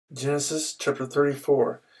Genesis chapter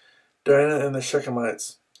 34. Dinah and the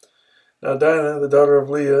Shechemites. Now Dinah, the daughter of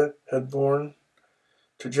Leah, had born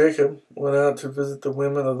to Jacob, went out to visit the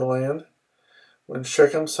women of the land. When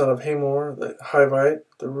Shechem, son of Hamor, the Hivite,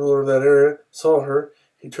 the ruler of that area, saw her,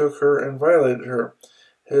 he took her and violated her.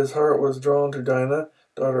 His heart was drawn to Dinah,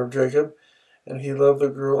 daughter of Jacob, and he loved the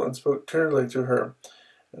girl and spoke tenderly to her.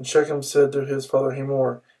 And Shechem said to his father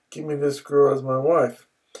Hamor, "Give me this girl as my wife."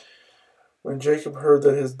 When Jacob heard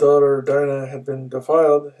that his daughter Dinah had been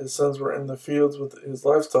defiled, his sons were in the fields with his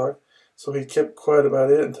livestock, so he kept quiet about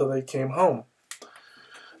it until they came home.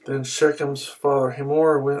 Then Shechem's father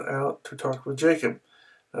Hamor went out to talk with Jacob.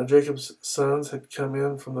 Now Jacob's sons had come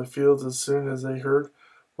in from the fields as soon as they heard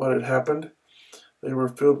what had happened. They were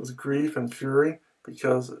filled with grief and fury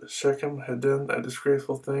because Shechem had done a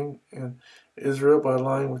disgraceful thing in Israel by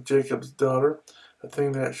lying with Jacob's daughter, a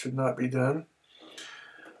thing that should not be done.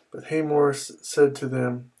 But Hamor said to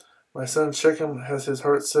them, "My son Shechem has his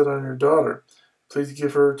heart set on your daughter. Please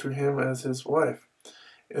give her to him as his wife.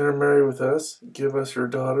 Intermarry with us, give us your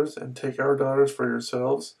daughters, and take our daughters for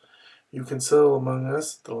yourselves. You can settle among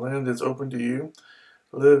us, the land is open to you.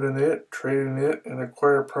 Live in it, trade in it, and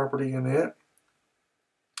acquire property in it."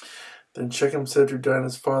 Then Shechem said to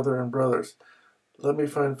Dinah's father and brothers, "Let me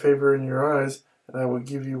find favor in your eyes, and I will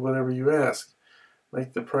give you whatever you ask.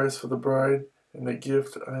 Make the price for the bride and the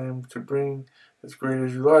gift I am to bring as great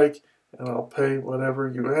as you like, and I'll pay whatever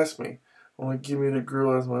you ask me. Only give me the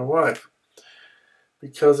girl as my wife."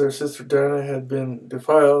 Because their sister Dinah had been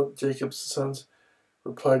defiled, Jacob's sons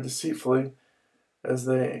replied deceitfully as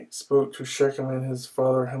they spoke to Shechem and his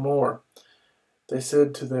father Hamor. They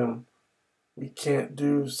said to them, "We can't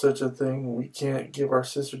do such a thing. We can't give our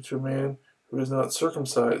sister to a man who is not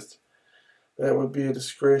circumcised. That would be a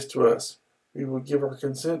disgrace to us. We will give our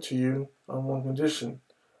consent to you on one condition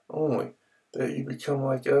only, that you become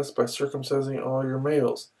like us by circumcising all your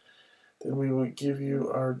males. Then we will give you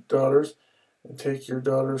our daughters and take your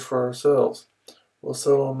daughters for ourselves. We'll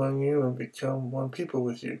settle among you and become one people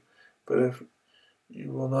with you. But if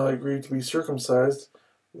you will not agree to be circumcised,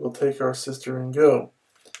 we'll take our sister and go."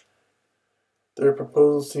 Their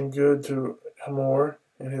proposal seemed good to Hamor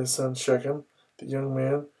and his son Shechem. The young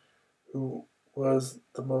man, who was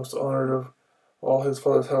the most honored of all his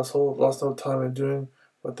father's household, lost no time in doing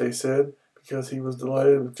what they said, because he was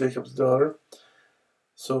delighted with Jacob's daughter.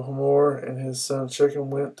 So Hamor and his son Shechem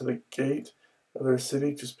went to the gate of their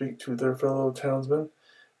city to speak to their fellow townsmen.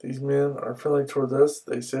 "These men are friendly toward us,"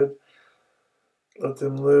 they said. "Let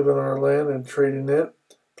them live in our land and trade in it.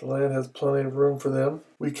 The land has plenty of room for them.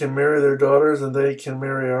 We can marry their daughters and they can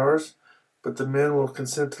marry ours. But the men will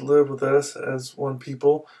consent to live with us as one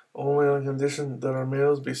people, only on condition that our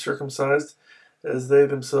males be circumcised as they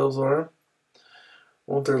themselves are.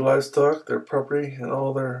 Won't their livestock, their property, and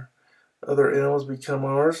all their other animals become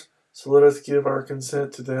ours? So let us give our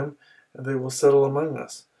consent to them, and they will settle among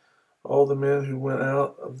us." All the men who went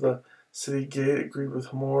out of the city gate agreed with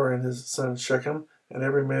Hamor and his son Shechem, and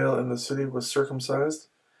every male in the city was circumcised.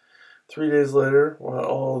 3 days later, while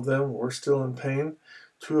all of them were still in pain,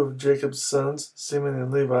 two of Jacob's sons, Simeon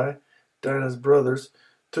and Levi, Dinah's brothers,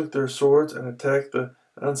 took their swords and attacked the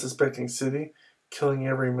unsuspecting city, killing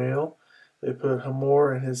every male. They put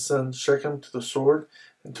Hamor and his son Shechem to the sword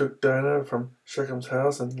and took Dinah from Shechem's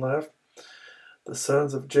house and left. The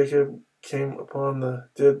sons of Jacob came upon the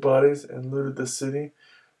dead bodies and looted the city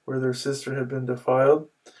where their sister had been defiled.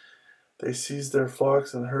 They seized their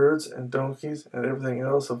flocks and herds and donkeys and everything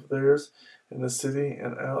else of theirs in the city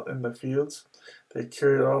and out in the fields. They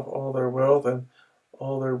carried off all their wealth and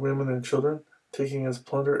all their women and children, taking as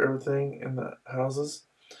plunder everything in the houses.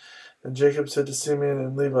 And Jacob said to Simeon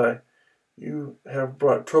and Levi, "You have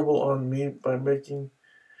brought trouble on me by making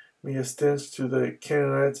me a stench to the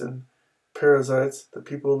Canaanites and Perizzites, the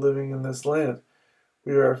people living in this land.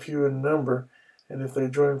 We are few in number, and if they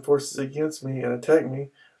join forces against me and attack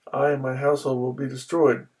me, I and my household will be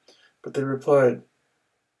destroyed." But they replied,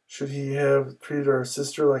 "Should he have treated our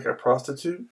sister like a prostitute?